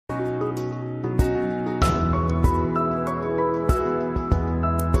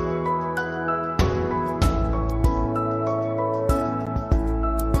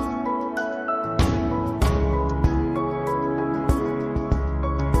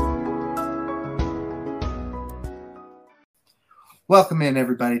Welcome in,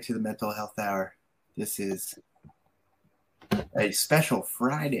 everybody, to the Mental Health Hour. This is a special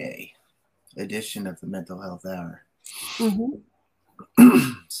Friday edition of the Mental Health Hour.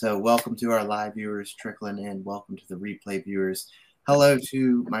 So welcome to our live viewers trickling in. Welcome to the replay viewers. Hello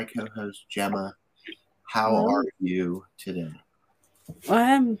to my co-host, Gemma. How are you today?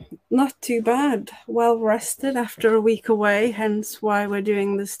 I am not too bad. Well rested after a week away, hence why we're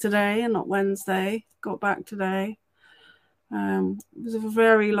doing this today and not Wednesday. Got back today. It was a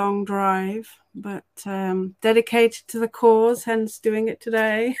very long drive, but dedicated to the cause, hence doing it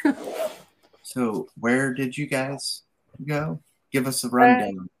today. So where did you guys go? Give us a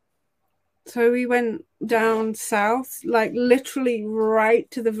rundown. So we went down south, like literally right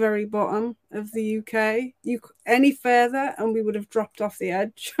to the very bottom of the UK. Any further and we would have dropped off the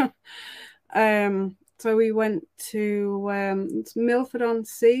edge. So we went to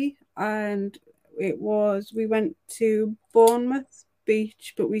Milford-on-Sea, and we went to Bournemouth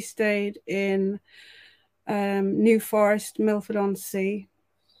Beach, but we stayed in New Forest, Milford-on-Sea,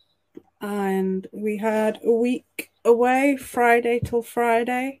 and we had a week away, Friday till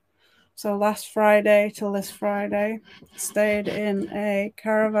Friday. So last Friday till this Friday, stayed in a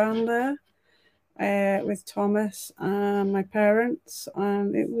caravan there with Thomas and my parents,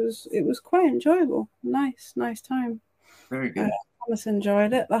 and it was quite enjoyable. Nice time. Very good. Thomas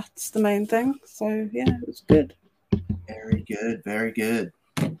enjoyed it. That's the main thing. So yeah, it was good. Very good. Very good.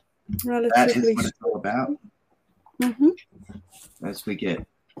 Relatively that is what it's all about. As we get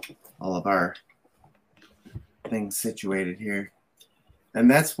all of our things situated here. And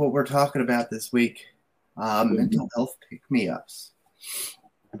that's what we're talking about this week. Mental health pick-me-ups.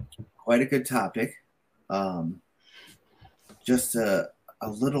 Quite a good topic. Just a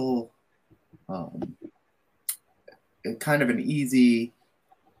little kind of an easy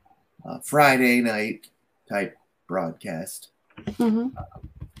Friday night type broadcast.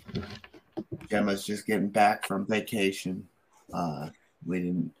 Gemma's just getting back from vacation. We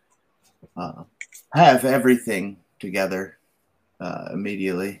didn't have everything together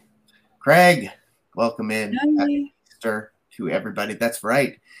immediately. Craig, welcome in. Happy Easter to everybody. That's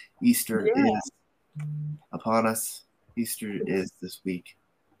right. Easter is upon us. Easter is this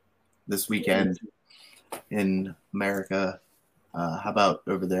weekend in America. How about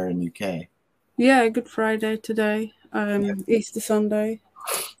over there in UK? Yeah, Good Friday today. Easter Sunday.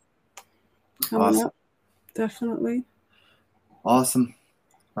 Coming up. Definitely. Awesome.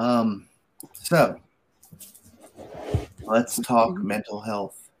 So let's talk mental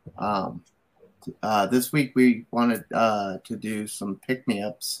health. This week we wanted to do some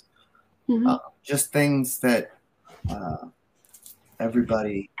pick-me-ups, just things that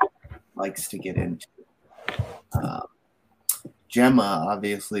everybody likes to get into. Gemma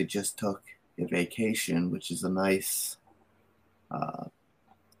obviously just took a vacation, which is a nice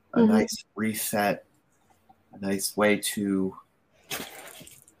nice reset, a nice way to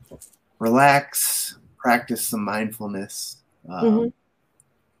relax, practice some mindfulness,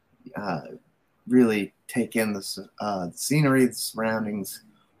 really take in the scenery, the surroundings.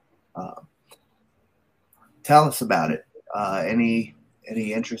 Tell us about it. Any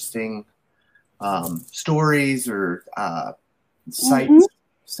interesting stories or sights,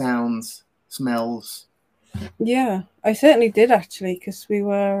 sounds, smells? Yeah, I certainly did actually, because we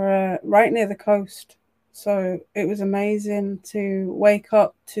were right near the coast. So it was amazing to wake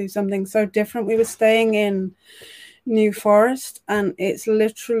up to something so different. We were staying in New Forest, and it's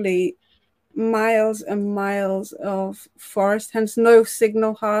literally miles and miles of forest, hence no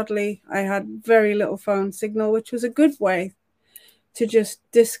signal hardly. I had very little phone signal, which was a good way to just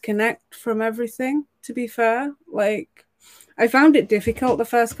disconnect from everything, to be fair. Like, I found it difficult the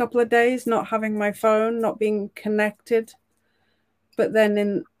first couple of days not having my phone, not being connected. But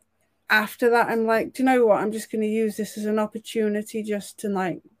then after that, I'm like, do you know what? I'm just going to use this as an opportunity just to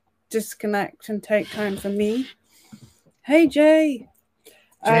like disconnect and take time for me. Hey, Jay.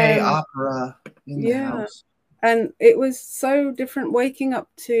 Opera in the house. And it was so different waking up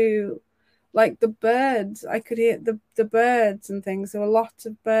to like the birds. I could hear the birds and things. There were lots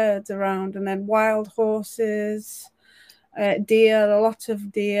of birds around, and then wild horses, deer, a lot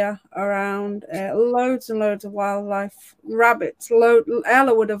of deer around, loads and loads of wildlife, rabbits.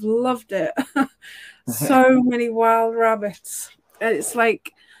 Ella would have loved it. So many wild rabbits. And it's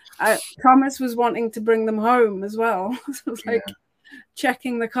like Thomas was wanting to bring them home as well. So it was like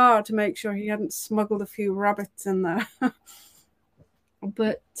checking the car to make sure he hadn't smuggled a few rabbits in there.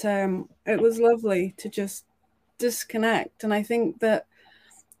 But it was lovely to just disconnect. And I think that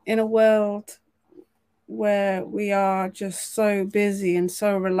in a world where we are just so busy and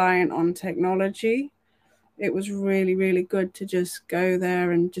so reliant on technology, it was really, really good to just go there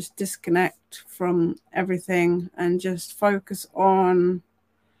and just disconnect from everything and just focus on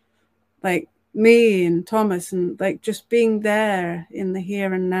like me and Thomas and like just being there in the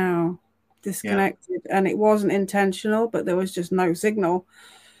here and now, disconnected. And it wasn't intentional, but there was just no signal.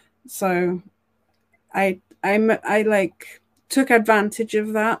 So I like took advantage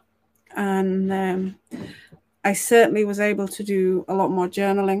of that, and I certainly was able to do a lot more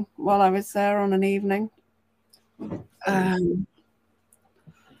journaling while I was there on an evening. But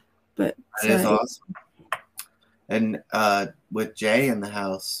that is awesome. And with Jay in the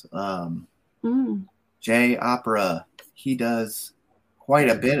house, Jay Opera, he does quite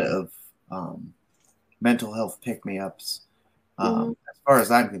a bit of mental health pick-me-ups, as far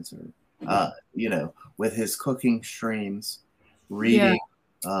as I'm concerned. You know, with his cooking streams, reading,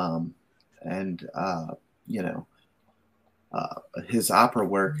 and you know, his opera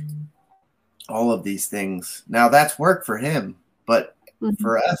work, all of these things. Now that's work for him, but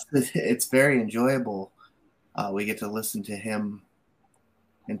for us, it's very enjoyable. We get to listen to him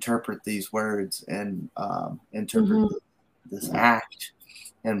interpret these words and interpret this act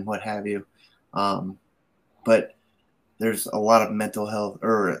and what have you. But there's a lot of mental health,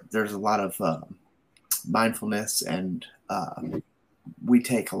 or there's a lot of mindfulness, and we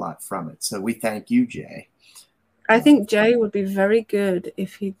take a lot from it. So we thank you, Jay. I think Jay would be very good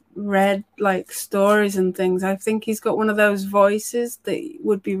if he read like stories and things. I think he's got one of those voices that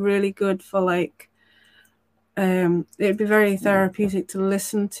would be really good for like, it'd be very therapeutic to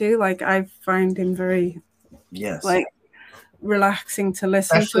listen to. Like I find him very, like relaxing to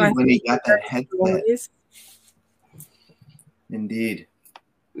listen especially to. When he got that headset. Indeed.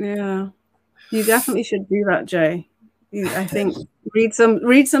 Yeah, you definitely should do that, Jay. I think read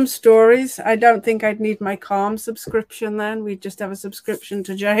some stories. I don't think I'd need my Calm subscription then. We'd just have a subscription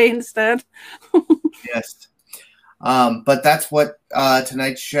to Jay instead. Yes. But that's what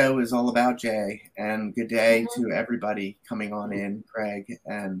tonight's show is all about, Jay. And good day to everybody coming on in, Craig,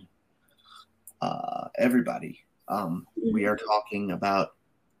 and everybody. We are talking about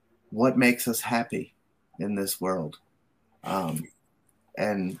what makes us happy in this world.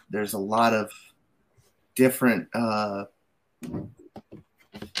 And there's a lot of different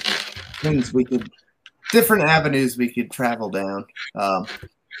things different avenues we could travel down. A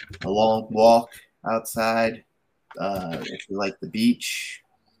long walk outside, if you like the beach,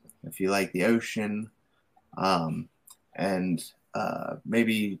 if you like the ocean, and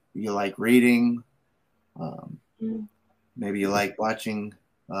maybe you like reading, maybe you like watching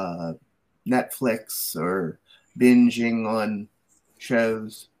Netflix or binging on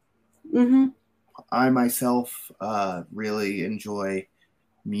shows. I myself really enjoy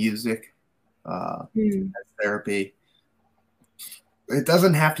music as therapy. It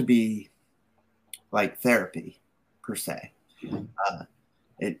doesn't have to be like therapy per se.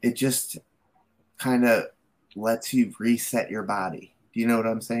 It just kind of lets you reset your body. Do you know what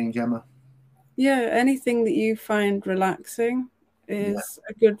I'm saying, Gemma? Yeah, anything that you find relaxing is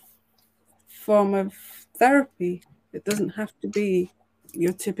a good form of therapy. It doesn't have to be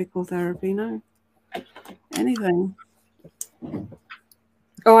your typical therapy, no. Anything.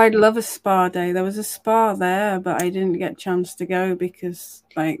 Oh, I'd love a spa day. There was a spa there, but I didn't get a chance to go because,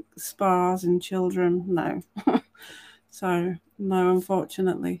 like, spas and children, no. So, no,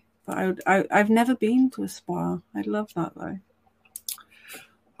 unfortunately. But I've never been to a spa. I'd love that, though.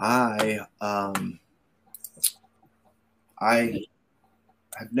 I've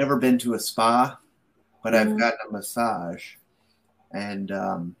never been to a spa, but I've gotten a massage, and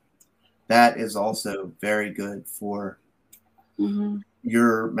that is also very good for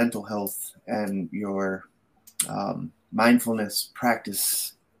your mental health and your mindfulness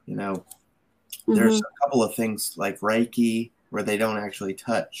practice. You know, there's a couple of things like Reiki where they don't actually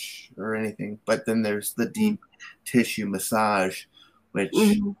touch or anything, but then there's the deep tissue massage, which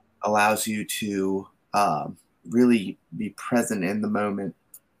allows you to really be present in the moment.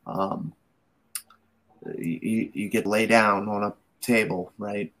 You get lay down on a table,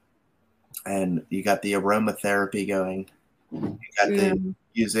 right? And you got the aromatherapy going. You got the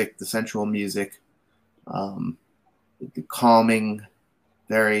music, the sensual music, the calming,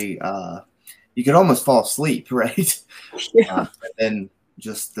 very, you could almost fall asleep, right? And then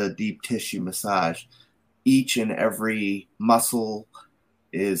just the deep tissue massage. Each and every muscle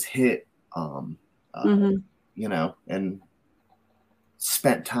is hit, you know, and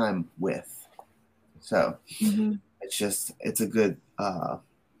spent time with. So it's a good,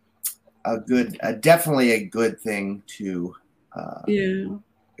 definitely a good thing to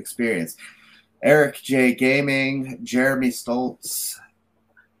experience. Eric J Gaming, Jeremy Stoltz,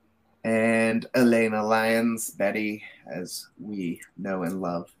 and Elena Lyons, Betty, as we know and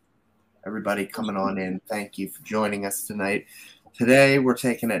love. Everybody coming on in, thank you for joining us tonight. Today, we're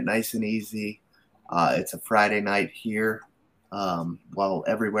taking it nice and easy. It's a Friday night here, well,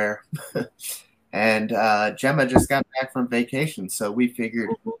 everywhere. And Gemma just got back from vacation, so we figured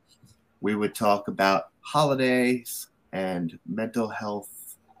we would talk about holidays and mental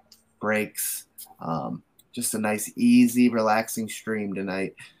health breaks. Just a nice, easy, relaxing stream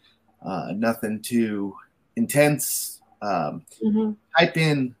tonight. Nothing too intense. Type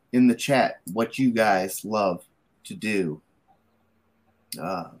in the chat what you guys love to do.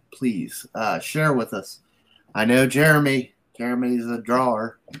 Please share with us. I know Jeremy's a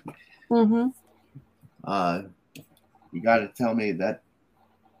drawer. You got to tell me that,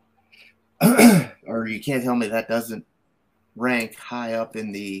 or you can't tell me that doesn't rank high up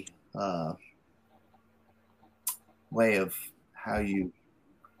in the way of how you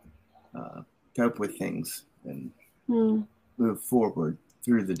cope with things and move forward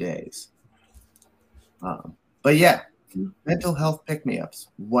through the days. But yeah, mental health pick-me-ups.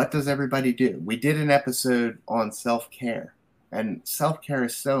 What does everybody do? We did an episode on self-care, and self-care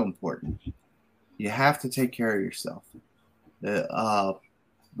is so important. You have to take care of yourself.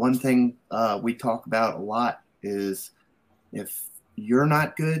 One thing we talk about a lot is if you're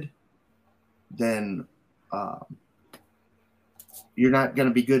not good, then you're not going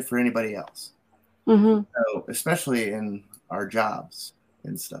to be good for anybody else. So, especially in our jobs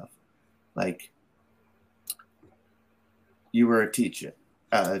and stuff. Like, you were a teacher,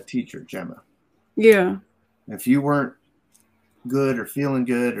 Gemma. Yeah. If you weren't good or feeling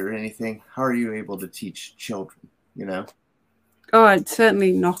good or anything, how are you able to teach children, you know? Oh, I'd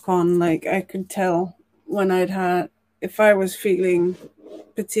certainly knock on. Like, I could tell when if I was feeling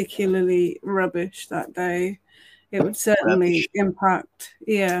particularly rubbish that day, it would certainly impact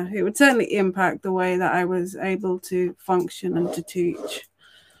the way that I was able to function and to teach.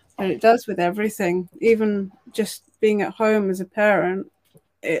 And it does with everything. Even just being at home as a parent,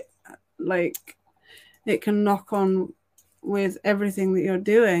 it can knock on with everything that you're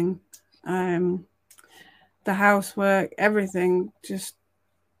doing. The housework, everything, just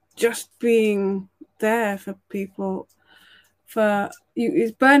being there for people. For you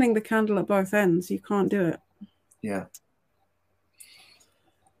is burning the candle at both ends. You can't do it. Yeah.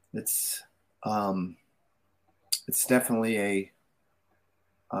 It's definitely a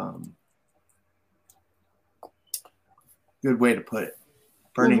good way to put it.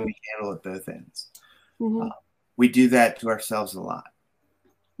 Burning the candle at both ends. We do that to ourselves a lot.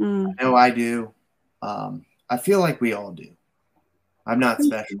 I know I do. I feel like we all do. I'm not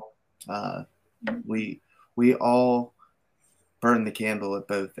special. We all burn the candle at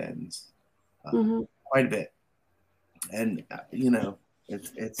both ends quite a bit. And, you know,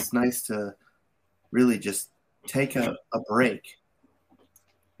 it's nice to really just take a break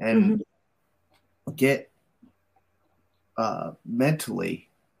and get mentally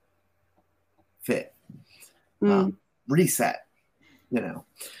fit, reset, you know.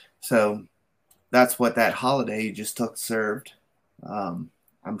 So that's what that holiday you just took served.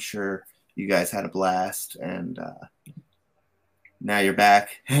 I'm sure you guys had a blast, and now you're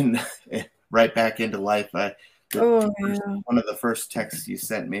back and right back into life. One of the first texts you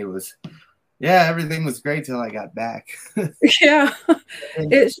sent me was, yeah, everything was great till I got back. Yeah,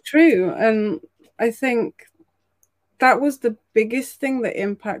 it's true. And I think that was the biggest thing that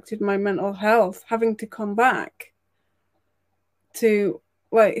impacted my mental health, having to come back to,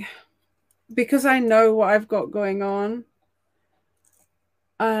 like, because I know what I've got going on,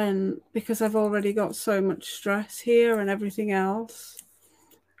 and because I've already got so much stress here and everything else,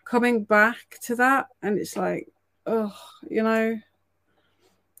 coming back to that, and it's like, oh, you know,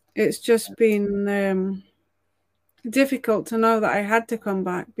 it's just been difficult to know that I had to come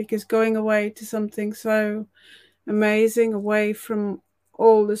back, because going away to something so amazing, away from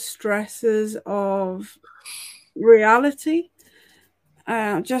all the stresses of reality,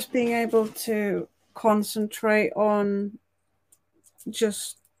 just being able to concentrate on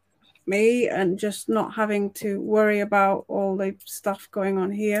just me and just not having to worry about all the stuff going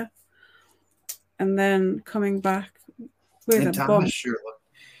on here, and then coming back with and a Thomas bump. sure looked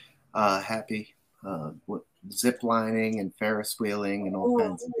happy, zip lining and Ferris wheeling and all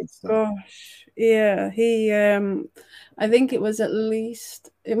kinds of good stuff. Gosh, yeah, he I think it must have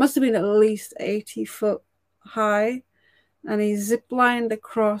been at least 80 foot high, and he zip-lined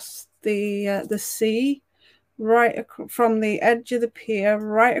across the sea, right from the edge of the pier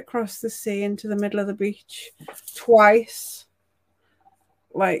right across the sea into the middle of the beach twice.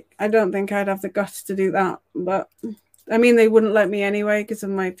 Like, I don't think I'd have the guts to do that, but I mean, they wouldn't let me anyway because of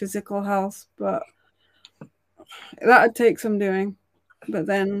my physical health, but that'd take some doing. But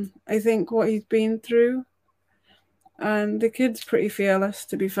then I think what he's been through, and the kid's pretty fearless,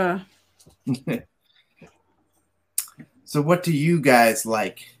 to be fair. So what do you guys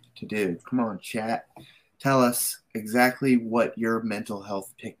like to do? Come on, chat. Tell us exactly what your mental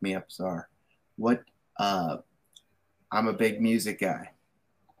health pick-me-ups are. What I'm a big music guy.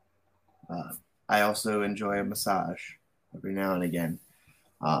 I also enjoy a massage every now and again.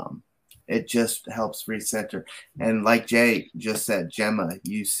 It just helps recenter. And like Jay just said, Gemma,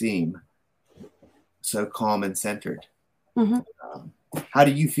 you seem so calm and centered. Mm-hmm. How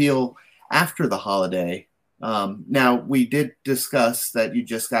do you feel after the holiday? Now, we did discuss that you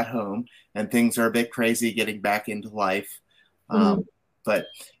just got home and things are a bit crazy getting back into life. But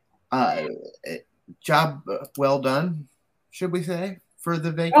job well done, should we say, for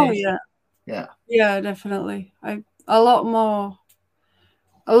the vacation? Oh, yeah. Yeah. Yeah, definitely. A lot more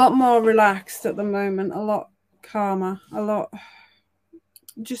relaxed at the moment, a lot calmer, a lot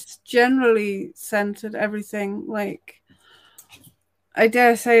just generally centered, everything. Like, I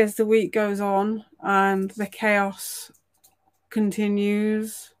dare say as the week goes on and the chaos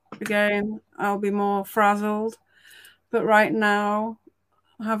continues again, I'll be more frazzled. But right now,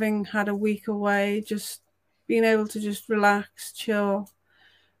 having had a week away, just being able to just relax, chill,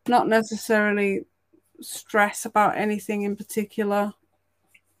 not necessarily stress about anything in particular.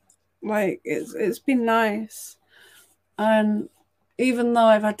 Like, it's been nice. And even though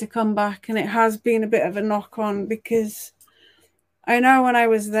I've had to come back, and it has been a bit of a knock on, because I know when I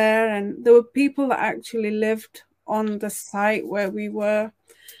was there and there were people that actually lived on the site where we were,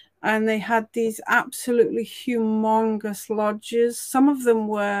 and they had these absolutely humongous lodges. Some of them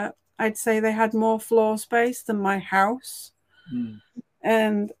were, I'd say they had more floor space than my house.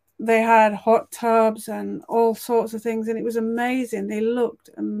 And they had hot tubs and all sorts of things, and it was amazing. They looked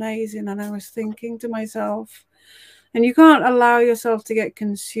amazing. And I was thinking to myself, and you can't allow yourself to get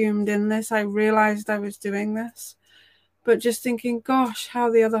consumed in this. I realized I was doing this, but just thinking, gosh, how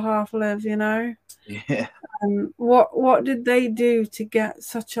the other half live, you know? Yeah. And what did they do to get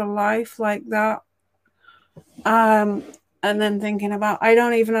such a life like that? And then thinking about, I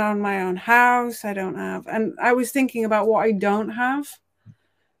don't even own my own house. I don't have, and I was thinking about what I don't have.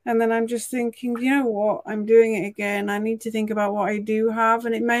 And then I'm just thinking, you know what? I'm doing it again. I need to think about what I do have.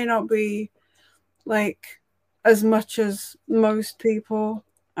 And it may not be like as much as most people.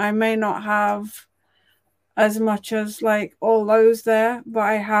 I may not have as much as like all those there, but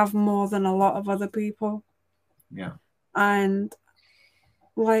I have more than a lot of other people. Yeah. And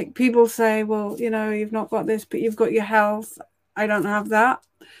like people say, well, you know, you've not got this, but you've got your health. I don't have that,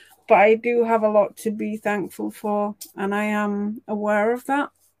 but I do have a lot to be thankful for. And I am aware of that.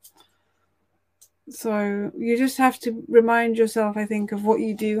 So you just have to remind yourself, I think, of what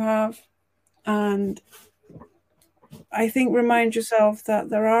you do have. And I think remind yourself that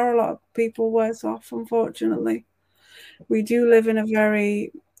there are a lot of people worse off, unfortunately. We do live in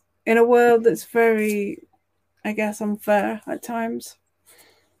a world that's very, I guess, unfair at times.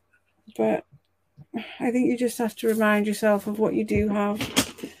 But I think you just have to remind yourself of what you do have.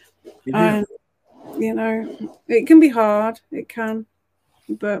 You do. And, you know, it can be hard. It can.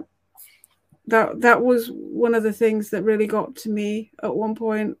 But that was one of the things that really got to me at one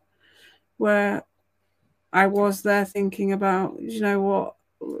point, where I was there thinking about, you know what,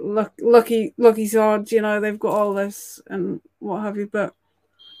 lucky sods, you know, they've got all this and what have you. But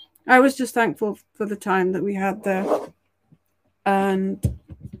I was just thankful for the time that we had there, and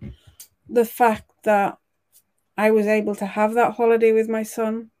the fact that I was able to have that holiday with my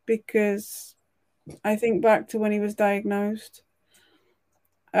son, because I think back to when he was diagnosed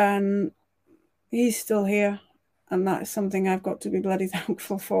and he's still here, and that is something I've got to be bloody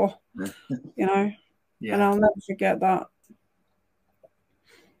thankful for, you know. Yeah. And I'll never forget that.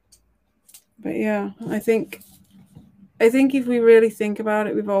 But yeah, I think if we really think about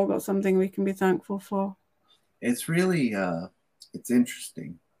it, we've all got something we can be thankful for. It's really it's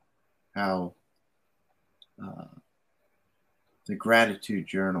interesting how the gratitude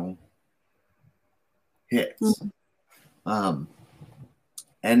journal hits. And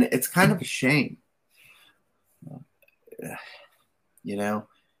it's kind of a shame. You know,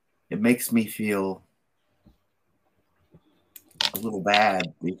 it makes me feel a little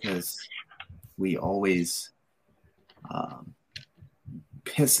bad because we always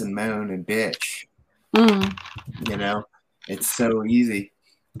piss and moan and bitch. You know, it's so easy.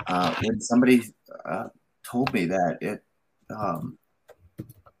 When somebody told me that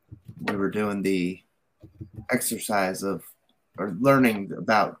we were doing the exercise of or learning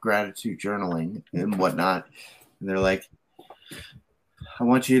about gratitude journaling and whatnot, And they're like, I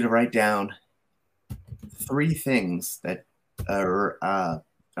want you to write down 3 things that are, I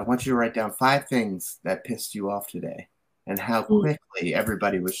want you to write down 5 things that pissed you off today. And how quickly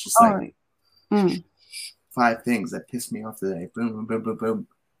everybody was just like, 5 things that pissed me off today. Boom, boom, boom, boom, boom.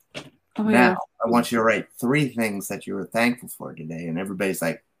 Oh, now, yeah. I want you to write 3 things that you were thankful for today. And everybody's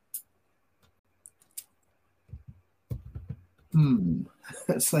like,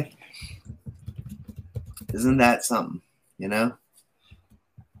 It's like, isn't that something, you know?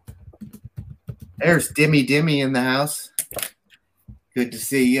 There's Dimmy in the house. Good to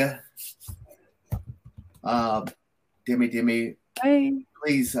see you. Dimmy, Hey.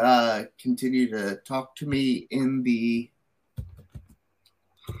 please continue to talk to me in the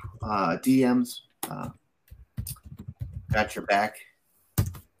DMs. Got your back.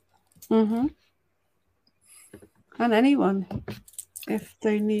 Mm-hmm. And anyone, if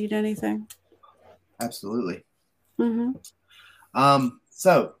they need anything. Absolutely. Mm-hmm.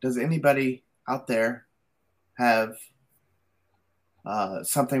 So, does anybody out there have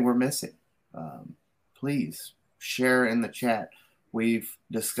something we're missing? Please share in the chat. We've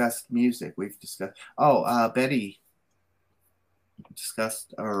discussed music. We've discussed. Betty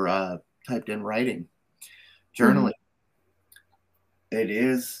discussed or typed in writing, journaling. It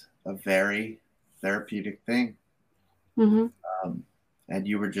is a very therapeutic thing. And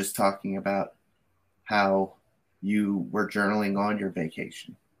you were just talking about how you were journaling on your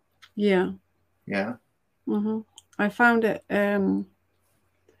vacation. Yeah. Yeah. I found it a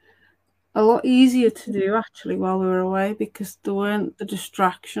lot easier to do actually while we were away because there weren't the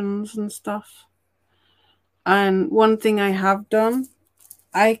distractions and stuff. And one thing I have done,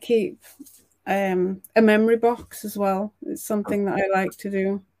 I keep a memory box as well. It's something that I like to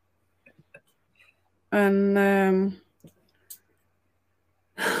do. And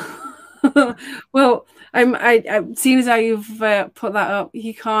well, I'm seeing as how you've put that up,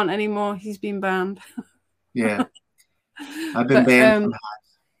 he can't anymore. He's been banned. Yeah. I've been banned from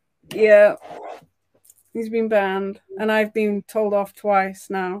Hives. Yeah. He's been banned, and I've been told off twice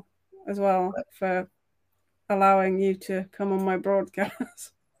now as well for allowing you to come on my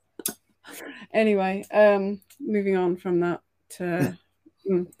broadcast. Anyway, moving on from that to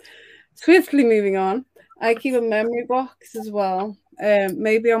swiftly moving on. I keep a memory box as well.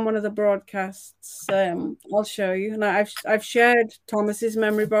 Maybe on one of the broadcasts, I'll show you. And I've shared Thomas's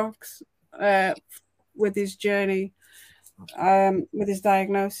memory box with his journey, with his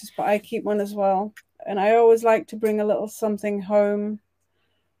diagnosis, but I keep one as well. And I always like to bring a little something home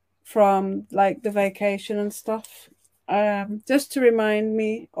from like the vacation and stuff, just to remind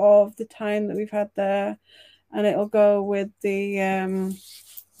me of the time that we've had there. And it'll go with the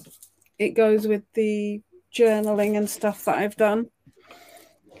it goes with the journaling and stuff that I've done.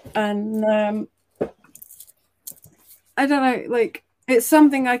 And I don't know, like it's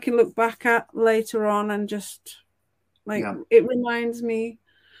something I can look back at later on and just like it reminds me,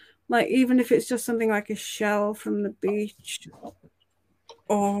 like even if it's just something like a shell from the beach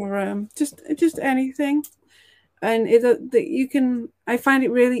or just anything. And that you can, I find it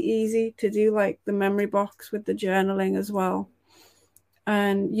really easy to do like the memory box with the journaling as well.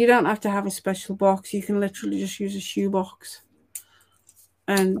 And you don't have to have a special box. You can literally just use a shoebox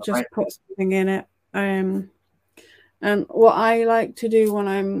and just put something in it. And what I like to do when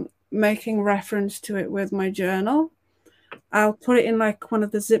I'm making reference to it with my journal, I'll put it in like one of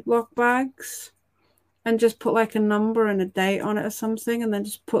the Ziploc bags and just put like a number and a date on it or something, and then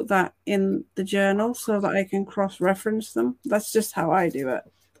just put that in the journal so that I can cross-reference them. That's just how I do it.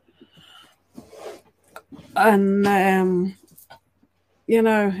 And you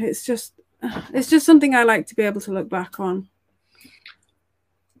know, it's just something I like to be able to look back on.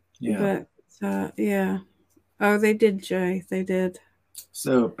 Yeah. But yeah. Oh, they did, Jay. They did.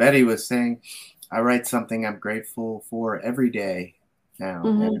 So Betty was saying, I write something I'm grateful for every day now,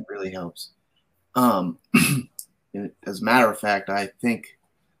 and it really helps. As a matter of fact, I think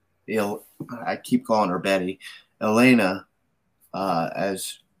I keep calling her Betty. Elena,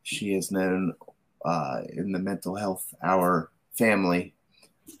 as she is known in the Mental Health Hour family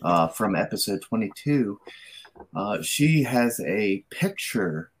from episode 22, she has a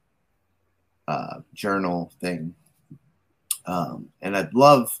picture journal thing. And I'd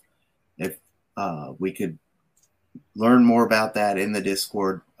love if we could learn more about that in the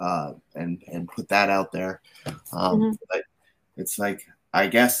Discord and put that out there. But it's like, I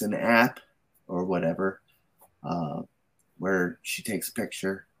guess, an app or whatever where she takes a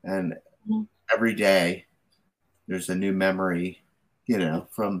picture, and every day there's a new memory, you know,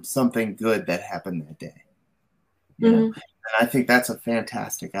 from something good that happened that day. You know? And I think that's a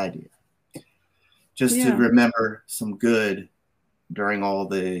fantastic idea. just to remember some good during all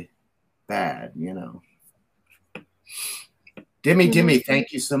the bad, you know. Dimmy,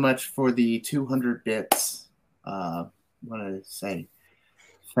 thank you so much for the 200 bits. I want to say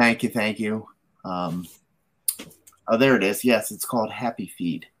thank you. Oh, there it is. Yes, it's called Happy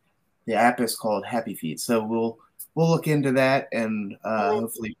Feed. The app is called Happy Feed. So we'll look into that and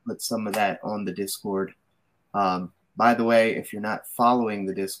hopefully put some of that on the Discord. By the way, if you're not following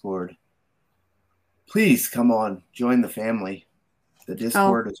the Discord, please come on, join the family. The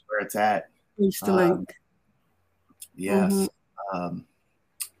Discord is where it's at. Use the link. Yes.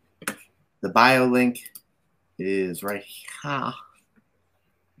 The bio link is right here.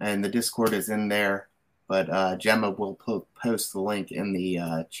 And the Discord is in there. But Gemma will post the link in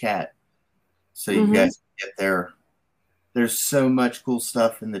the chat so you guys can get there. There's so much cool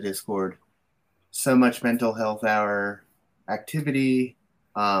stuff in the Discord. So much mental health hour activity.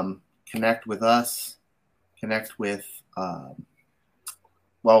 Connect with us. Connect with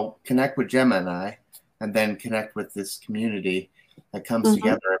Gemma and I, and then connect with this community that comes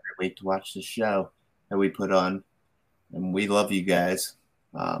together every week to watch the show that we put on. And we love you guys.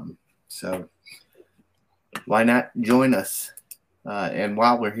 So why not join us? And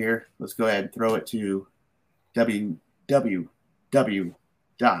while we're here, let's go ahead and throw it to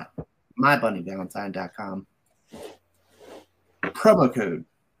www.mybunnyvalentine.com. Promo code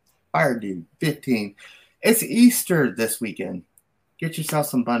FireDude15. It's Easter this weekend. Get yourself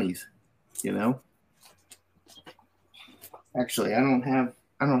some bunnies, you know. Actually, I don't have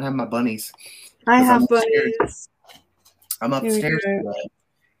my bunnies. I have bunnies. I'm upstairs today.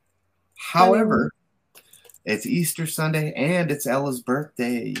 However, it's Easter Sunday and it's Ella's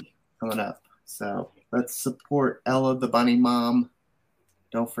birthday coming up. So let's support Ella, the bunny mom.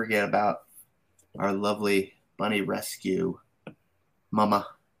 Don't forget about our lovely bunny rescue, Mama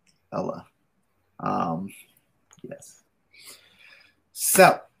Ella. Yes.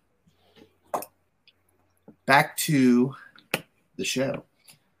 So back to the show.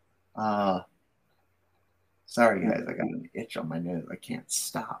 Sorry guys, I got an itch on my nose. I can't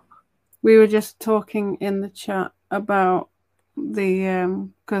stop. We were just talking in the chat about the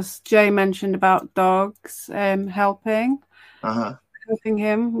because Jay mentioned about dogs helping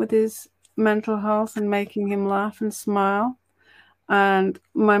him with his mental health and making him laugh and smile. And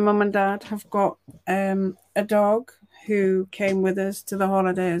my mum and dad have got a dog who came with us to the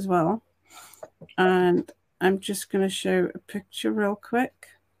holiday as well. And I'm just going to show a picture real quick.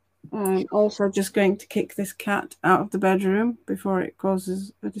 I'm also just going to kick this cat out of the bedroom before it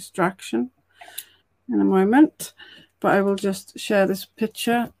causes a distraction in a moment. But I will just share this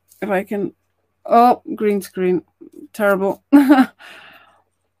picture if I can. Oh, green screen. Terrible. We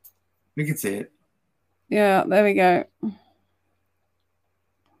can see it. Yeah, there we go.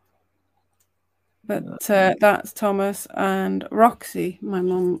 But that's Thomas and Roxy, my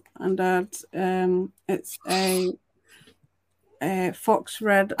mum and dad's. It's a fox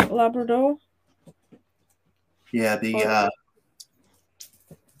red Labrador. Yeah, the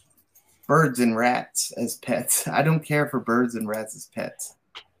birds and rats as pets. I don't care for birds and rats as pets,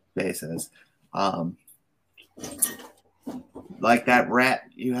 Jay says. Like that rat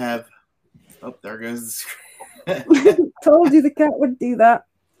you have. Oh, there goes the screen. Told you the cat would do that.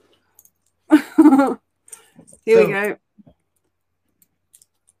 Here we go.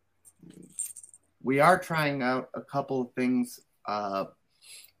 We are trying out a couple of things.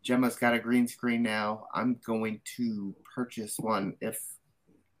 Gemma's got a green screen now. I'm going to purchase one if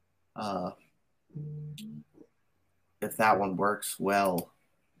that one works well.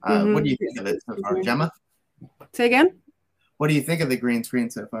 What do you think of it so far, Gemma? Say again? What do you think of the green screen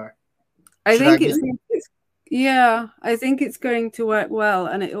so far? I think it's going to work well,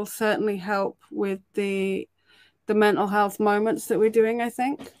 and it'll certainly help with the mental health moments that we're doing, I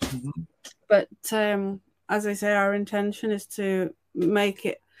think. But as I say, our intention is to make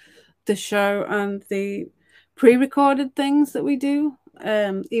it the show and the pre-recorded things that we do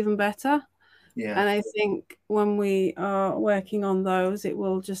even better. Yeah. And I think when we are working on those, it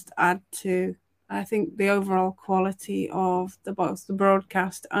will just add to, I think, the overall quality of both the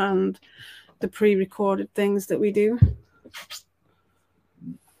broadcast and the pre-recorded things that we do.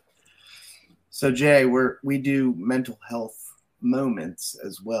 So Jay, we do mental health moments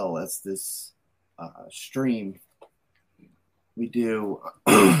as well as this stream. We do,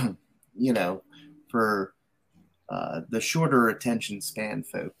 for the shorter attention span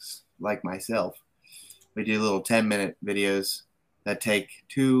folks like myself, we do little 10-minute videos that take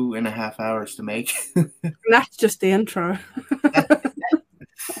 2.5 hours to make. That's just the intro.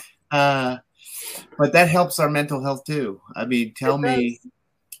 But that helps our mental health too. I mean, tell me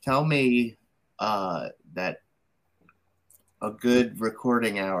that a good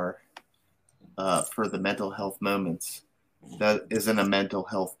recording hour for the mental health moments that isn't a mental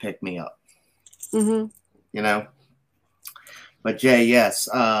health pick me up. Mm-hmm. You know. But Jay, yes,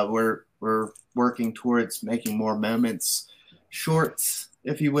 we're working towards making more moments, shorts,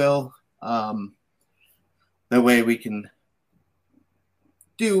 if you will. That way we can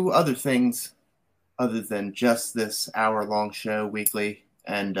do other things other than just this hour-long show weekly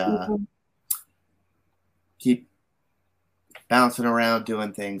and keep bouncing around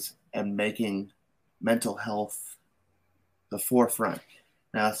doing things and making mental health the forefront.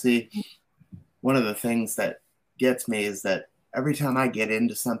 Now, see, one of the things that gets me is that every time I get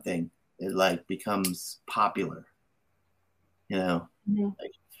into something, it like becomes popular. You know,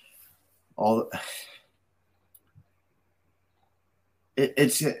 like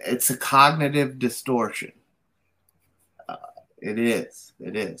it's a cognitive distortion. It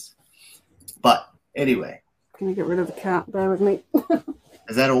is. But anyway, can you get rid of the cat? Bear with me.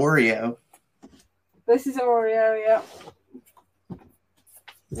 Is that Oreo? This is Oreo. Yeah.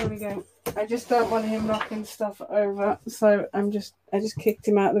 There we go. I just don't want him knocking stuff over, so I just kicked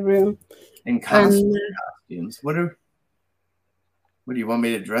him out of the room. In costumes. What do you want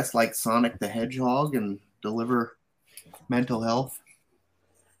me to dress like Sonic the Hedgehog and deliver mental health?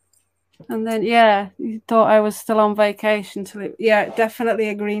 And then you thought I was still on vacation definitely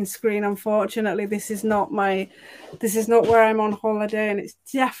a green screen. Unfortunately, this is not where I'm on holiday, and it's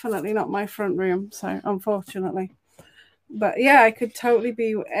definitely not my front room. So unfortunately. But yeah, I could totally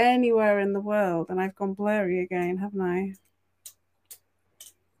be anywhere in the world, and I've gone blurry again, haven't I?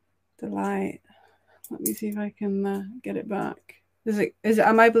 The light. Let me see if I can get it back.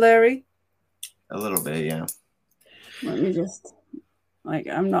 Am I blurry? A little bit, yeah. Let me just I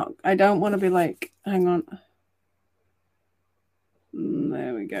don't want to be like, hang on.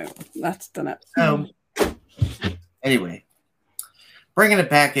 There we go. That's done it. So anyway, bringing it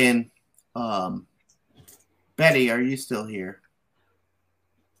back in, Betty, are you still here?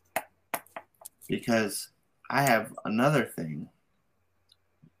 Because I have another thing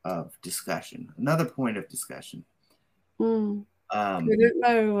of discussion, another point of discussion. I don't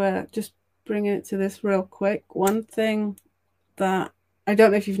know, just bringing it to this real quick. One thing that I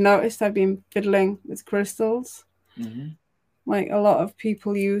don't know if you've noticed, I've been fiddling with crystals. Mm-hmm. Like a lot of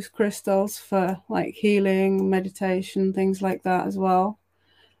people use crystals for like healing, meditation, things like that as well.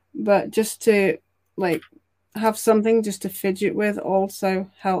 But just to like have something just to fidget with also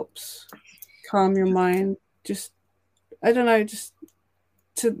helps calm your mind. Just, I don't know, just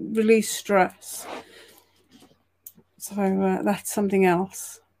to release stress. So that's something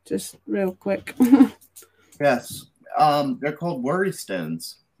else. Just real quick. Yes. They're called worry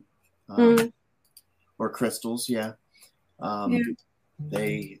stones. Or crystals, yeah.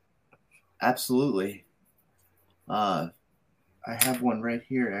 They absolutely. I have one right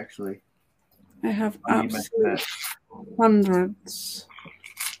here, actually. I have absolutely hundreds.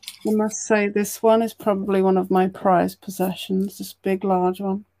 I must say this one is probably one of my prized possessions, this big, large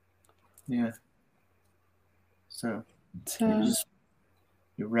one. Yeah. So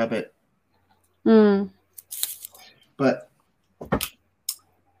you rub it. But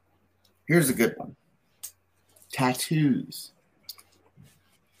here's a good one. Tattoos.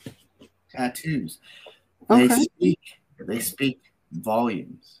 Okay. They speak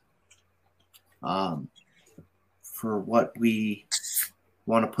volumes for what we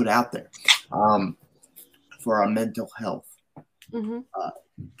want to put out there for our mental health.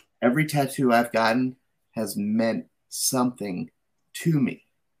 Every tattoo I've gotten has meant something to me.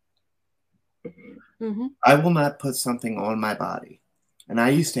 I will not put something on my body. And I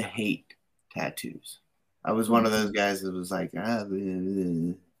used to hate tattoos. I was one of those guys that was like,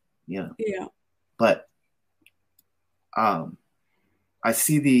 you know. Yeah. But I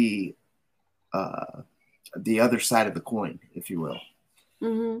see the other side of the coin, if you will.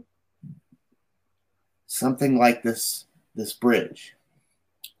 Something like this bridge.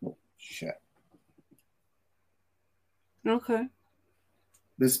 Oh, shit. Okay.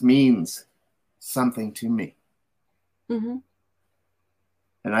 This means something to me. And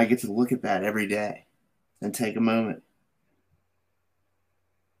I get to look at that every day and take a moment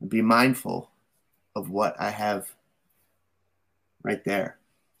and be mindful of what I have right there,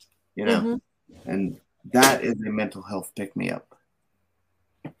 you know. And that is a mental health pick-me-up.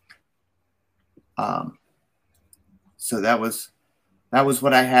 So that was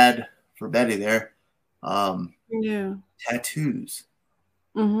what I had for Betty there. Tattoos.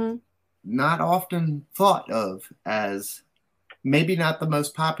 Not often thought of as maybe not the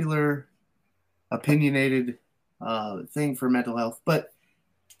most popular, opinionated thing for mental health, but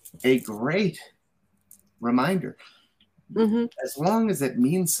a great reminder. Mm-hmm. As long as it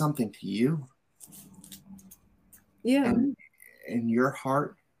means something to you, and in your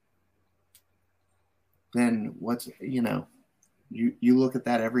heart, then what's, you look at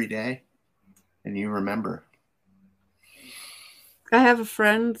that every day and you remember. I have a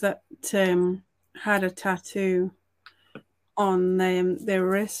friend that had a tattoo on their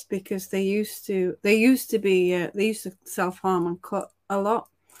wrist because they used to self-harm and cut a lot,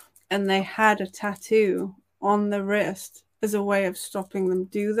 and they had a tattoo on the wrist as a way of stopping them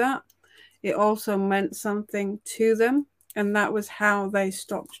do that. It also meant something to them, and that was how they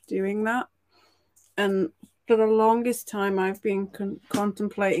stopped doing that. And for the longest time, I've been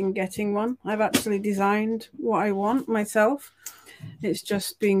contemplating getting one. I've actually designed what I want myself. It's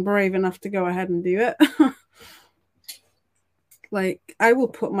just being brave enough to go ahead and do it. Like, I will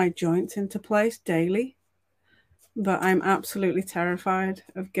put my joints into place daily, but I'm absolutely terrified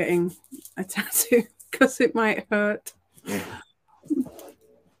of getting a tattoo because it might hurt. Yeah.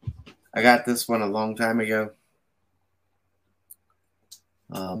 I got this one a long time ago.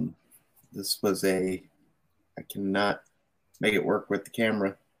 This was I cannot make it work with the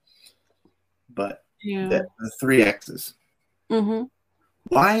camera, but the 3 X's. Mm-hmm.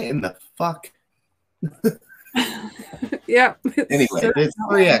 Why in the fuck? Yeah. Anyway, there's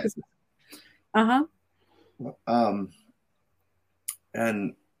 3 X's. Uh-huh.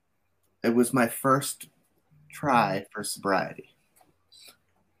 And it was my first try for sobriety.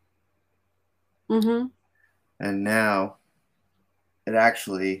 Mm-hmm. And now it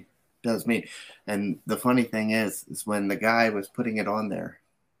actually does me. And the funny thing is when the guy was putting it on there,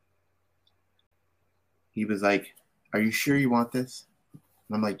 he was like, "Are you sure you want this?"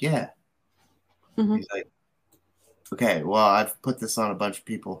 And I'm like, "Yeah." Mm-hmm. He's like, "Okay, well, I've put this on a bunch of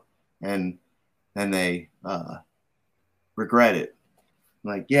people and they regret it."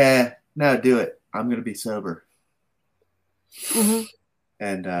 I'm like, "Yeah, no, do it. I'm going to be sober." Mm-hmm.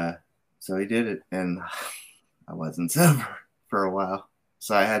 And so he did it, and I wasn't sober for a while.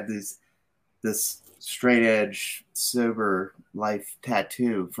 So I had this straight edge sober life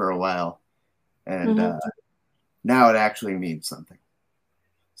tattoo for a while, and now it actually means something.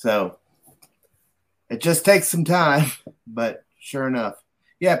 So it just takes some time, but sure enough,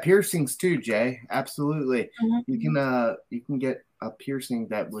 yeah, piercings too, Jay. Absolutely, you can get a piercing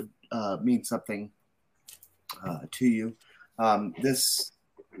that would mean something to you. This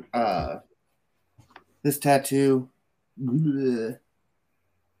tattoo. Bleh,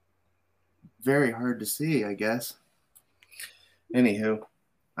 very hard to see, I guess. Anywho,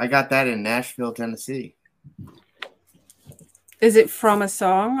 I got that in Nashville, Tennessee. Is it from a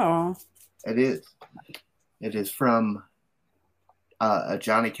song or? It is. It is from a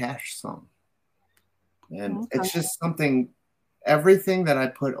Johnny Cash song. And it's just something, everything that I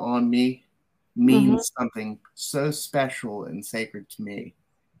put on me means something so special and sacred to me.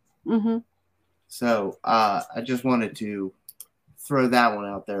 Mm-hmm. So I just wanted to throw that one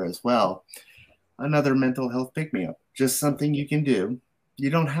out there as well. Another mental health pick-me-up. Just something you can do. You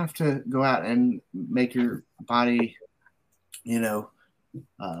don't have to go out and make your body,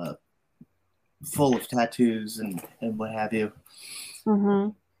 full of tattoos and what have you. Mm-hmm.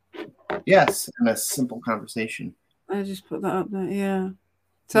 Yes, and a simple conversation. I just put that up there, yeah.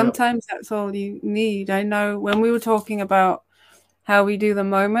 Sometimes that's all you need. I know when we were talking about how we do the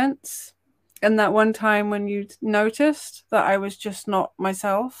moments, and that one time when you noticed that I was just not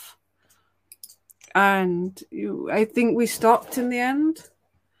myself, and I think we stopped in the end,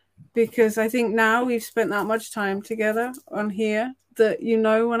 because I think now we've spent that much time together on here that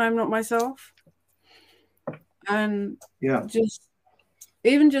when I'm not myself. And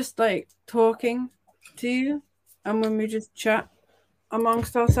just like talking to you, and when we just chat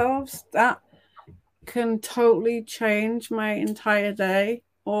amongst ourselves, that can totally change my entire day,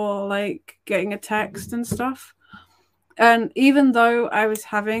 or like getting a text and stuff. And even though I was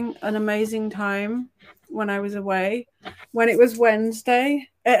having an amazing time when I was away, when it was Wednesday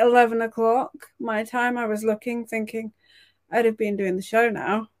at 11 o'clock my time, I was looking, thinking I'd have been doing the show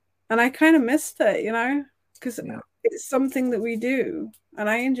now. And I kind of missed it, because it's something that we do, and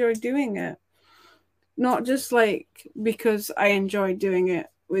I enjoy doing it. Not just like because I enjoy doing it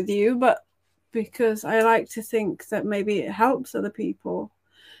with you, but because I like to think that maybe it helps other people.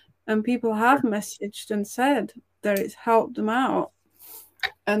 And people have messaged and said that it's helped them out.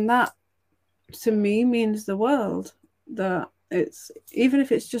 And that, to me, means the world. That it's, even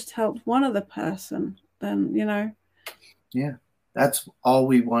if it's just helped one other person, then, Yeah, that's all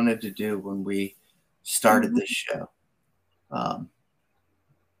we wanted to do when we started this show.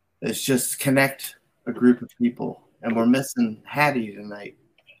 It's just connect a group of people. And we're missing Hattie tonight.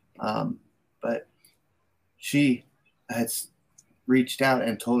 But she has reached out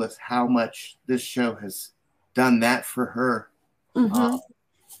and told us how much this show has done that for her.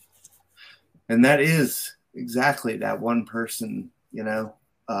 And that is exactly that one person, you know,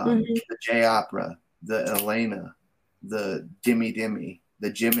 the J Opera, the Elena, the Dimmy, the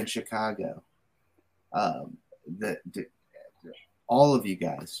Jim in Chicago, all of you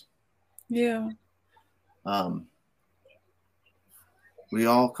guys. Yeah. We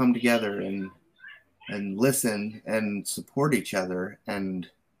all come together and listen and support each other, and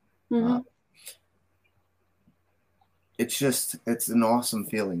it's an awesome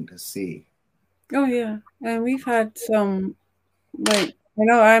feeling to see. Oh yeah, and we've had some, like, you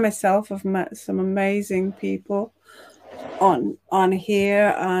know, I myself have met some amazing people on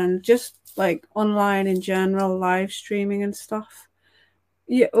here and just like online in general, live streaming and stuff.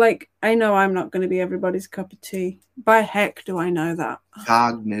 Yeah, like I know I'm not going to be everybody's cup of tea. By heck do I know that.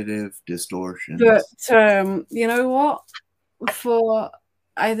 Cognitive distortions. But you know what? For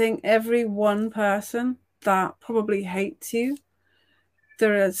I think every one person that probably hates you,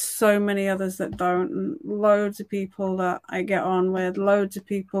 there are so many others that don't, and loads of people that I get on with, loads of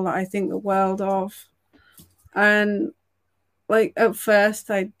people that I think the world of. And like at first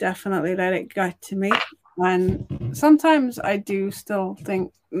I definitely let it get to me, and sometimes I do still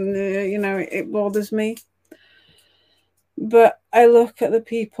think, you know, it bothers me. But I look at the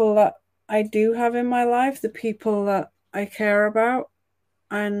people that I do have in my life, the people that I care about,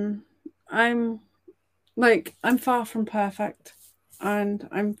 and I'm far from perfect, and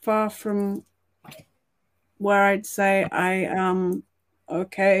I'm far from where I'd say I am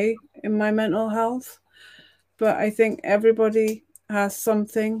okay in my mental health. But I think everybody has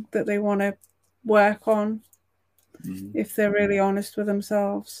something that they want to work on if they're really honest with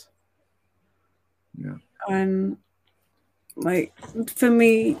themselves. Yeah. And like for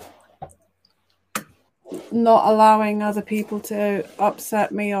me, not allowing other people to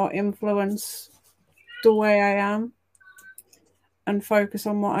upset me or influence the way I am and focus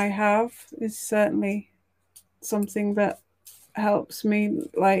on what I have is certainly something that helps me,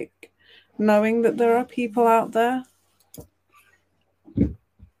 like knowing that there are people out there.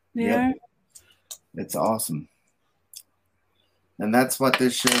 Yeah. It's awesome. And that's what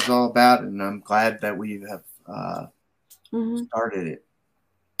this show is all about, and I'm glad that we have started it,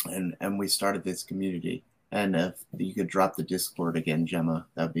 and we started this community. And if you could drop the Discord again, Gemma,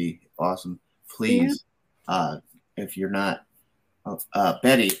 that'd be awesome. Please, if you're not,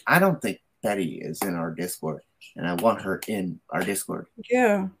 Betty, I don't think Betty is in our Discord, and I want her in our Discord.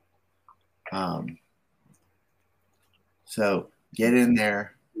 Yeah. So get in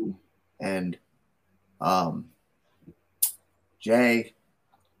there, and Jay,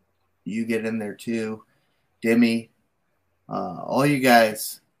 you get in there too. Demi, all you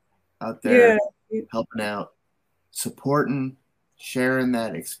guys out there helping out, supporting, sharing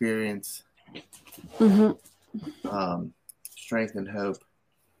that experience, strength and hope.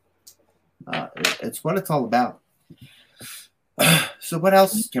 It's what it's all about. So what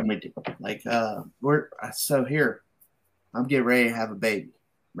else can we do? Like so here, I'm getting ready to have a baby,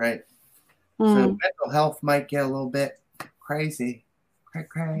 right? So mental health might get a little bit crazy.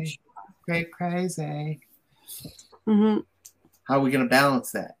 Crazy. How are we going to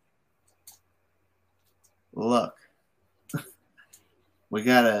balance that? Look, we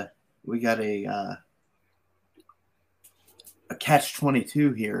got a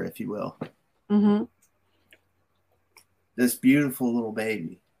catch-22 here, if you will. This beautiful little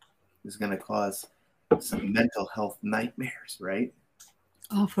baby is going to cause some mental health nightmares, right?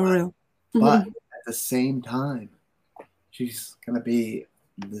 Oh, for real. But at the same time, she's going to be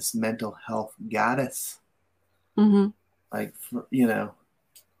this mental health goddess. Like, you know,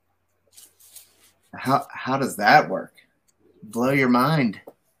 how does that work? Blow your mind.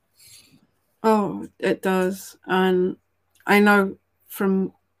 Oh, it does. And I know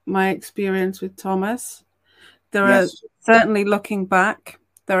from my experience with Thomas, there are certainly, looking back,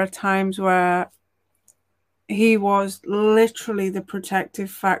 there are times where he was literally the protective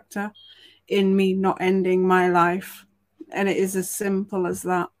factor in me not ending my life. And it is as simple as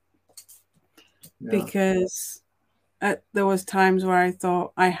that. Because there was times where I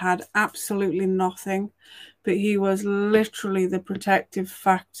thought I had absolutely nothing, but he was literally the protective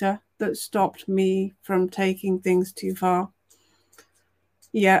factor that stopped me from taking things too far.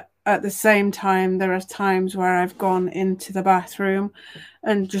 Yet at the same time, there are times where I've gone into the bathroom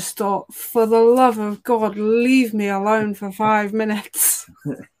and just thought, for the love of God, leave me alone for 5 minutes.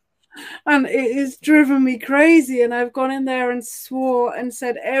 And it has driven me crazy. And I've gone in there and swore and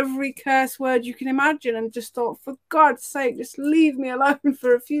said every curse word you can imagine and just thought, for God's sake, just leave me alone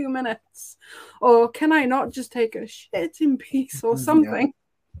for a few minutes. Or can I not just take a shit in peace or something?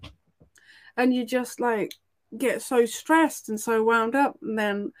 Yeah. And you just like get so stressed and so wound up. And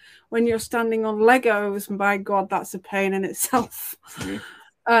then when you're standing on Legos, and by God, that's a pain in itself. Mm-hmm.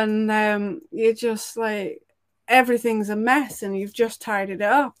 And you're just like, everything's a mess and you've just tidied it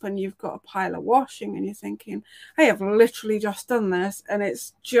up and you've got a pile of washing and you're thinking, I have literally just done this and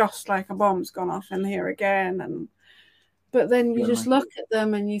it's just like a bomb's gone off in here again. But then you just look at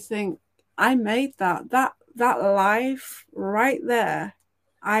them and you think, I made that life right there.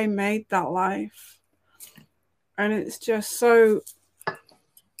 I made that life. And it's just so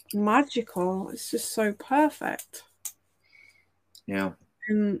magical. It's just so perfect. Yeah.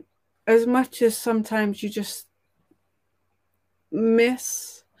 And as much as sometimes you just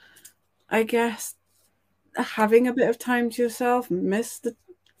miss, I guess, having a bit of time to yourself, miss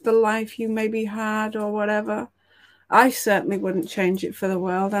the life you maybe had or whatever, I certainly wouldn't change it for the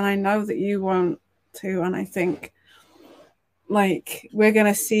world, and I know that you won't too. And I think like we're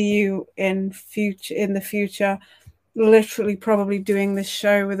gonna see you in the future literally probably doing this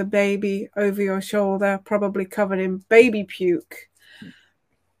show with a baby over your shoulder, probably covered in baby puke.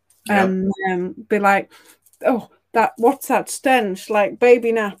 Yep. And be like, oh, what's that stench, like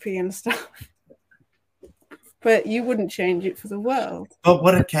baby nappy and stuff. But you wouldn't change it for the world. But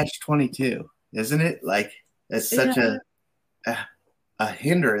what a catch-22, isn't it? Like, it's such a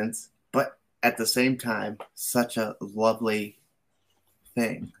hindrance, but at the same time, such a lovely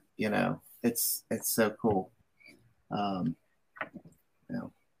thing. You know, it's so cool. You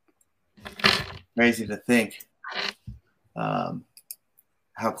know, crazy to think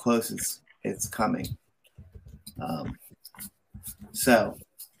how close it's coming. So,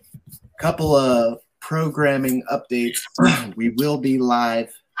 a couple of programming updates. We will be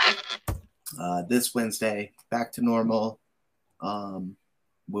live this Wednesday, back to normal.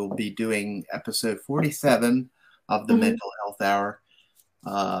 We'll be doing episode 47 of the Mental Health Hour.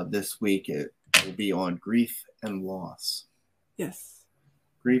 This week it will be on grief and loss. Yes.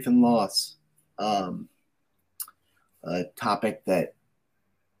 Grief and loss. A topic that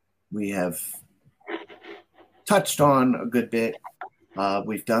we have touched on a good bit.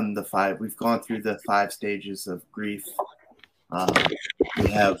 We've gone through the 5 stages of grief. We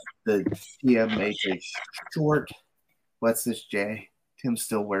have the TMHA short. What's this, Jay? Tim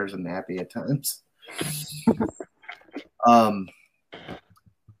still wears a nappy at times.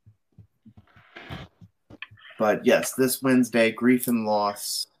 But yes, this Wednesday, grief and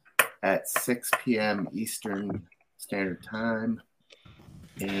loss at 6 p.m. Eastern Standard Time.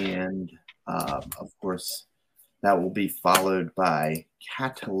 And of course, that will be followed by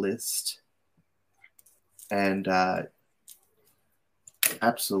Catalyst. And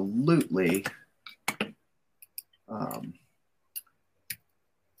absolutely,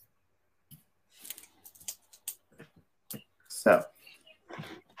 so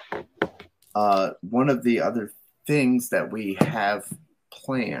one of the other things that we have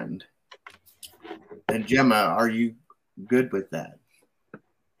planned, and Gemma, are you good with that?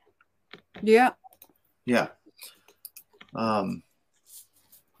 Yeah. Yeah. One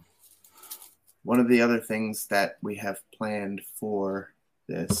of the other things that we have planned for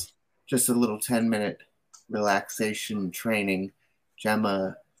this, just a little 10-minute relaxation training.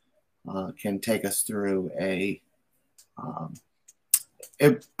 Gemma can take us through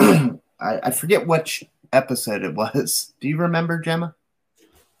I forget which episode it was. Do you remember, Gemma,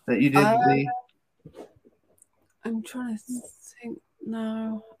 that you did? I'm trying to think.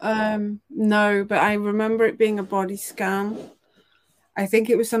 No, but I remember it being a body scan. I think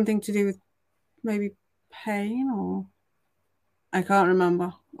it was something to do with maybe pain, or I can't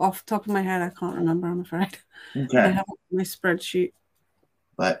remember. Off the top of my head, I can't remember, I'm afraid. Okay. I have my spreadsheet.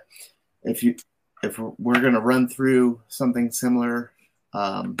 But if we're going to run through something similar,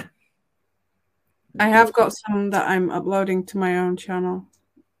 I have got some that I'm uploading to my own channel,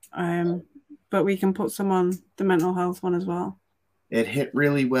 but we can put some on the mental health one as well. It hit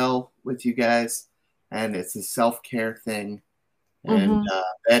really well with you guys, and it's a self-care thing. And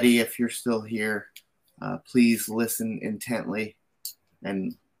Betty, if you're still here, please listen intently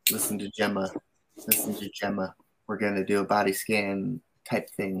and listen to Gemma. Listen to Gemma. We're going to do a body scan type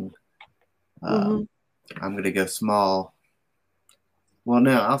thing. I'm going to go small. Well,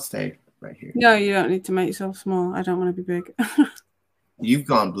 no, I'll stay right here. No, you don't need to make yourself small. I don't want to be big. You've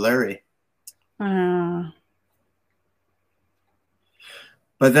gone blurry. But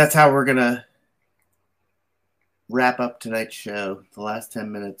that's how we're going to wrap up tonight's show. The last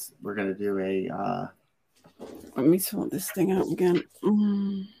 10 minutes, we're going to do let me sort this thing out again.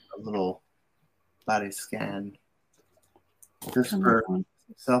 A little body scan. Just for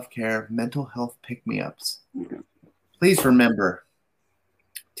self-care, mental health pick-me-ups. Please remember,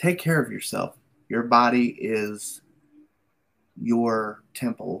 take care of yourself. Your body is your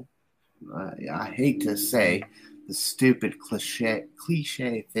temple. I hate to say the stupid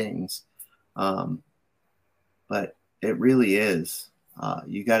cliche things, but it really is.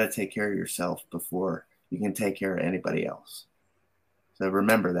 You got to take care of yourself before you can take care of anybody else. So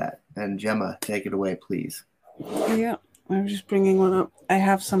remember that. And Gemma, take it away, please. Yeah, I'm just bringing one up. I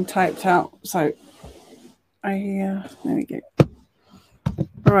have some typed out, so there we go.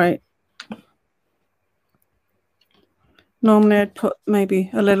 All right. Normally I'd put maybe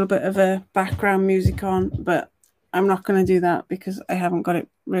a little bit of a background music on, but I'm not going to do that because I haven't got it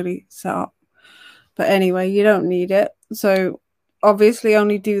really set up. But anyway, you don't need it. So obviously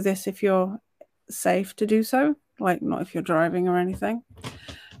only do this if you're safe to do so, like not if you're driving or anything.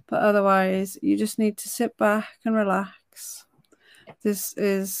 But otherwise, you just need to sit back and relax. This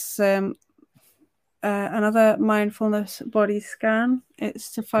is another mindfulness body scan.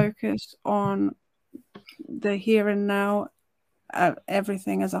 It's to focus on the here and now,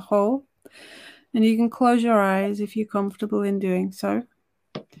 everything as a whole. And you can close your eyes if you're comfortable in doing so.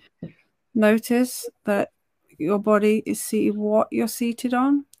 Notice that your body is what you're seated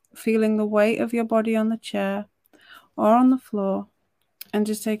on, feeling the weight of your body on the chair or on the floor, and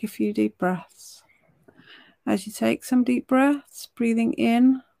just take a few deep breaths. As you take some deep breaths, breathing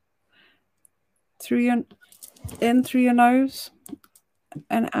in through your nose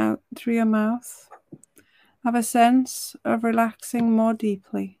and out through your mouth, have a sense of relaxing more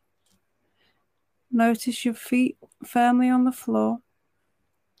deeply. Notice your feet firmly on the floor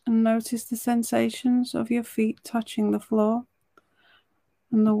and notice the sensations of your feet touching the floor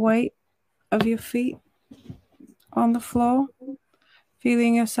and the weight of your feet on the floor,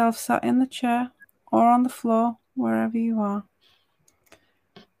 feeling yourself sat in the chair or on the floor, wherever you are.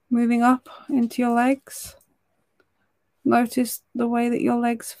 Moving up into your legs, notice the way that your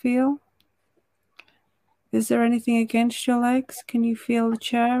legs feel. Is there anything against your legs? Can you feel the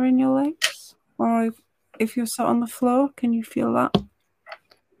chair in your legs? Or if you're sat on the floor, can you feel that?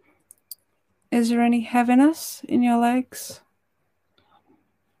 Is there any heaviness in your legs?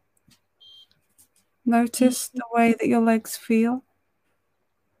 Notice the way that your legs feel.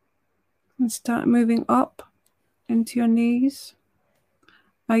 And start moving up into your knees.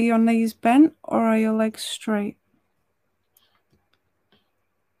 Are your knees bent or are your legs straight?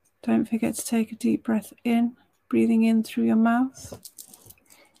 Don't forget to take a deep breath in, breathing in through your mouth,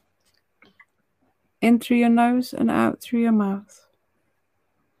 in through your nose and out through your mouth.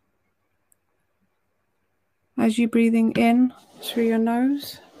 As you're breathing in through your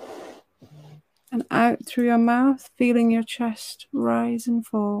nose and out through your mouth, feeling your chest rise and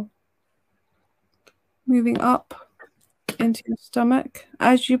fall. Moving up into your stomach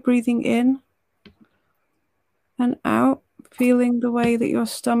as you're breathing in and out, feeling the way that your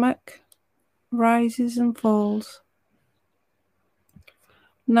stomach rises and falls.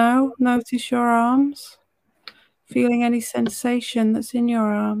 Now notice your arms, feeling any sensation that's in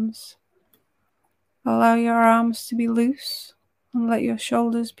your arms. Allow your arms to be loose and let your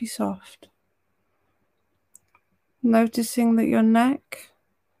shoulders be soft. Noticing that your neck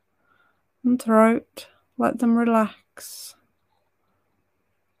and throat, let them relax.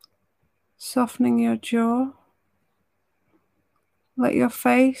 Softening your jaw. Let your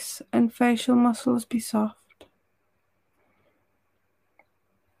face and facial muscles be soft.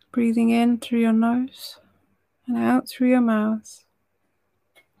 Breathing in through your nose and out through your mouth.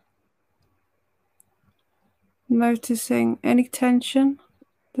 Noticing any tension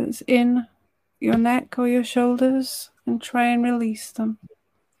that's in your neck or your shoulders and try and release them.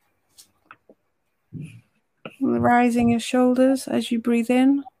 Rising your shoulders as you breathe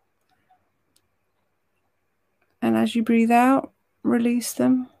in. And as you breathe out, release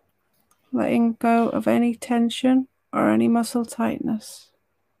them, letting go of any tension or any muscle tightness.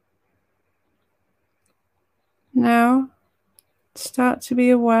 Now, start to be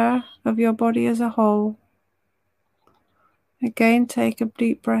aware of your body as a whole. Again, take a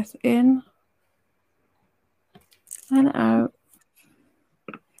deep breath in and out.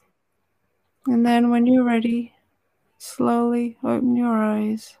 And then when you're ready, slowly open your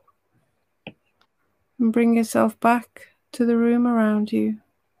eyes and bring yourself back to the room around you.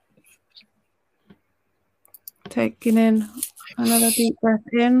 Taking in another deep breath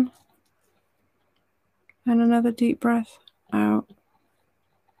in and another deep breath out.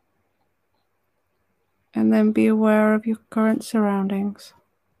 And then be aware of your current surroundings.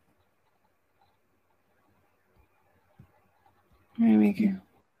 There we go.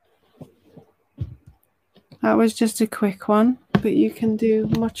 That was just a quick one, but you can do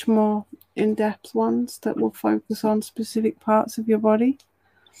much more in-depth ones that will focus on specific parts of your body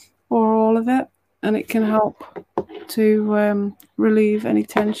or all of it, and it can help to relieve any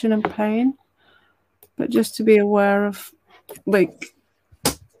tension and pain. But just to be aware of, like,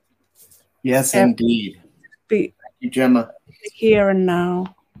 yes, indeed. Be Thank you, Gemma. Here and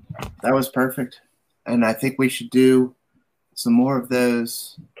now. That was perfect, and I think we should do some more of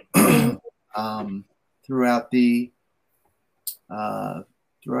those throughout the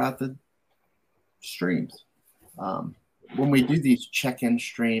streams. When we do these check-in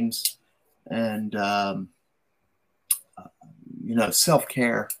streams and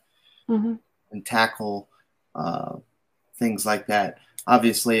self-care and tackle things like that.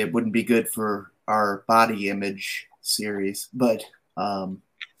 Obviously, it wouldn't be good for our body image series, but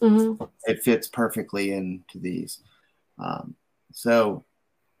it fits perfectly into these. So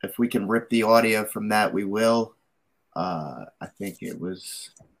if we can rip the audio from that, we will. I think it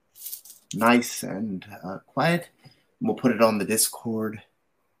was nice and quiet. We'll put it on the Discord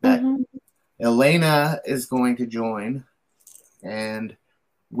that Elena is going to join, and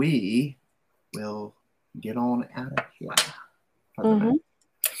we will get on out of here.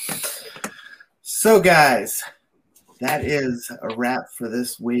 So, guys, that is a wrap for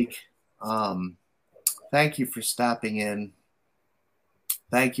this week. Thank you for stopping in.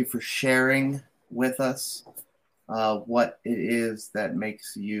 Thank you for sharing with us what it is that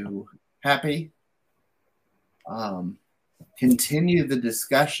makes you happy. Continue the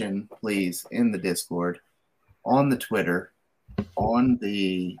discussion, please, in the Discord, on the Twitter, on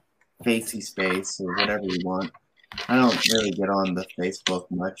the Facey Space, or whatever you want. I don't really get on the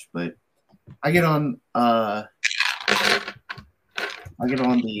Facebook much, but I get on the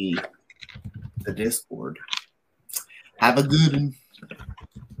Discord. Have a good one,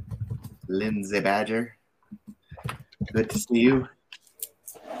 Lindsay Badger. Good to see you.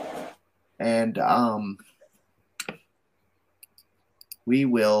 And we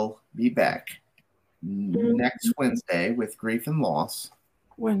will be back next Wednesday with Grief and Loss.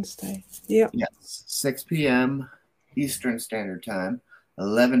 Wednesday. Yep. Yes. 6 p.m. Eastern Standard Time,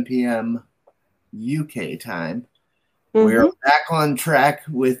 11 p.m. UK time. We're back on track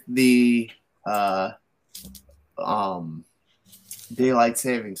with the daylight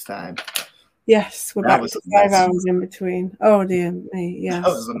savings time. Yes, we're back to 5 hours in between. Oh dear me, yes. That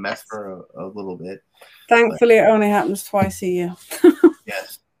was a mess for a little bit. Thankfully, it only happens twice a year.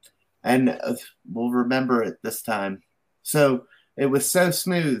 Yes. And we'll remember it this time. So it was so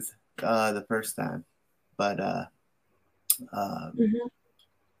smooth the first time. But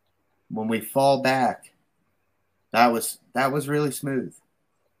when we fall back, that was really smooth.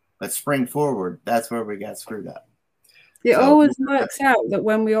 But spring forward, that's where we got screwed up. It always works out that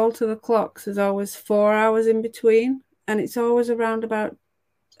when we alter the clocks, there's always 4 hours in between, and it's always around about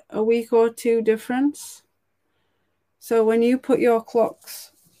a week or two difference. So when you put your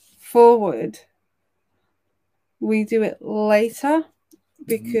clocks forward, we do it later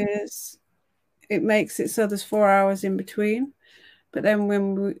because it makes it so there's 4 hours in between. But then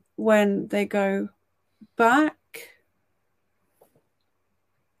when they go back,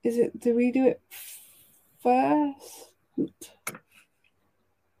 do we do it first?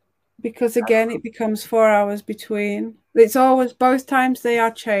 Because again, it becomes 4 hours between. It's always, both times they are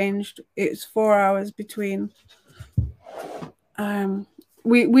changed, it's 4 hours between.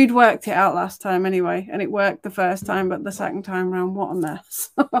 We'd worked it out last time anyway, and it worked the first time, but the second time round, what a mess.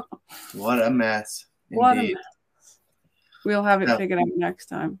 What a mess. What a mess. We'll have it figured out next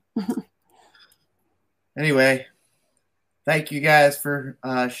time. Anyway, thank you guys for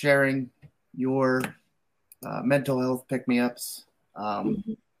sharing your mental health pick-me-ups.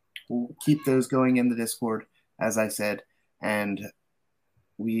 We'll keep those going in the Discord, as I said, and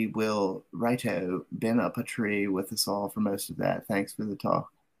we will bin up a tree with us all for most of that. Thanks for the talk.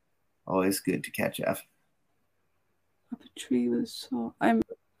 Always good to catch up. Up a tree with a saw. I'm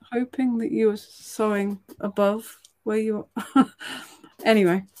hoping that you were sawing above where you are.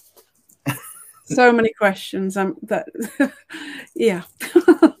 Anyway. So many questions. Yeah.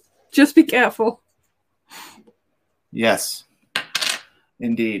 Just be careful. Yes.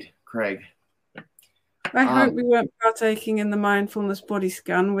 Indeed, Craig. I hope we weren't partaking in the mindfulness body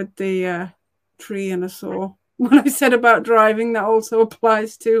scan with the tree and a saw. When I said about driving, that also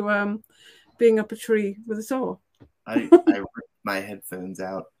applies to being up a tree with a saw. I ripped my headphones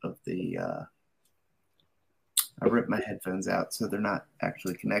out of the. I ripped my headphones out, so they're not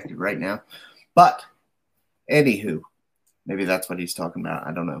actually connected right now. But Anywho, maybe that's what he's talking about.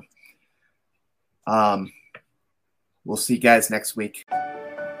 I don't know. We'll see you guys next week.